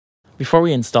Before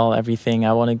we install everything,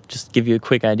 I want to just give you a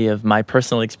quick idea of my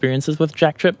personal experiences with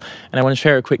Jacktrip, and I want to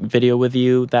share a quick video with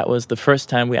you. That was the first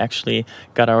time we actually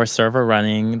got our server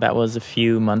running. That was a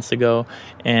few months ago,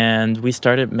 and we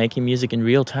started making music in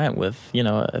real time with, you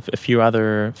know, a few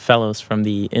other fellows from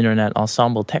the Internet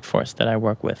Ensemble Tech Force that I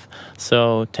work with.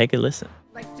 So take a listen.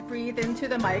 Likes to breathe into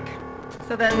the mic,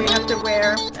 so then we have to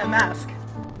wear a mask.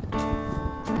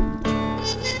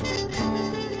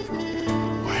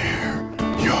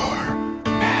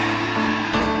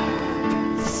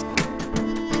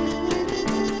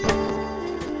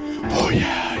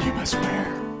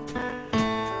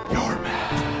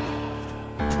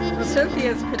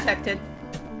 Synthia is protected.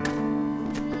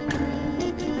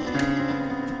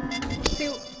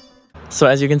 So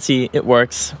as you can see, it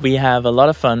works. We have a lot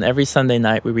of fun. Every Sunday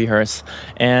night we rehearse,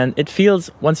 and it feels,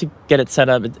 once you get it set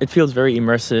up, it feels very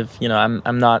immersive. You know,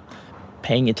 I'm not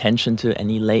paying attention to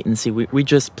any latency. We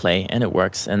just play and it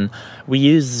works. And we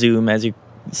use Zoom, as you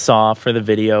saw for the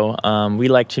video. We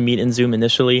like to meet in Zoom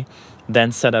initially,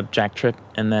 then set up Jacktrip,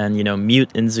 and then, you know, mute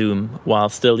in Zoom while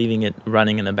still leaving it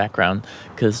running in the background,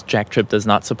 because Jacktrip does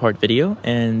not support video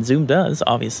and Zoom does,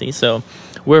 obviously. So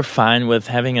we're fine with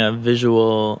having a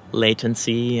visual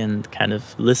latency and kind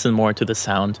of listen more to the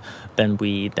sound than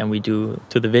we do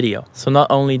to the video. So not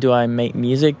only do I make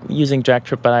music using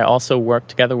Jacktrip, but I also work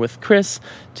together with Chris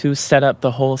to set up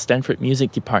the whole Stanford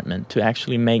music department to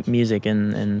actually make music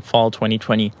in fall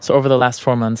 2020. So over the last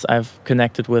 4 months, I've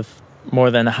connected with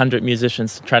more than 100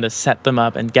 musicians to try to set them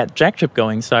up and get Jacktrip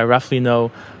going, so I roughly know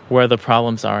where the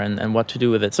problems are and what to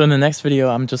do with it. So in the next video,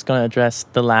 I'm just going to address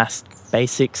the last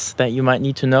basics that you might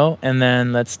need to know, and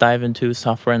then let's dive into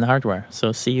software and hardware.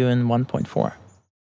 So see you in 1.4.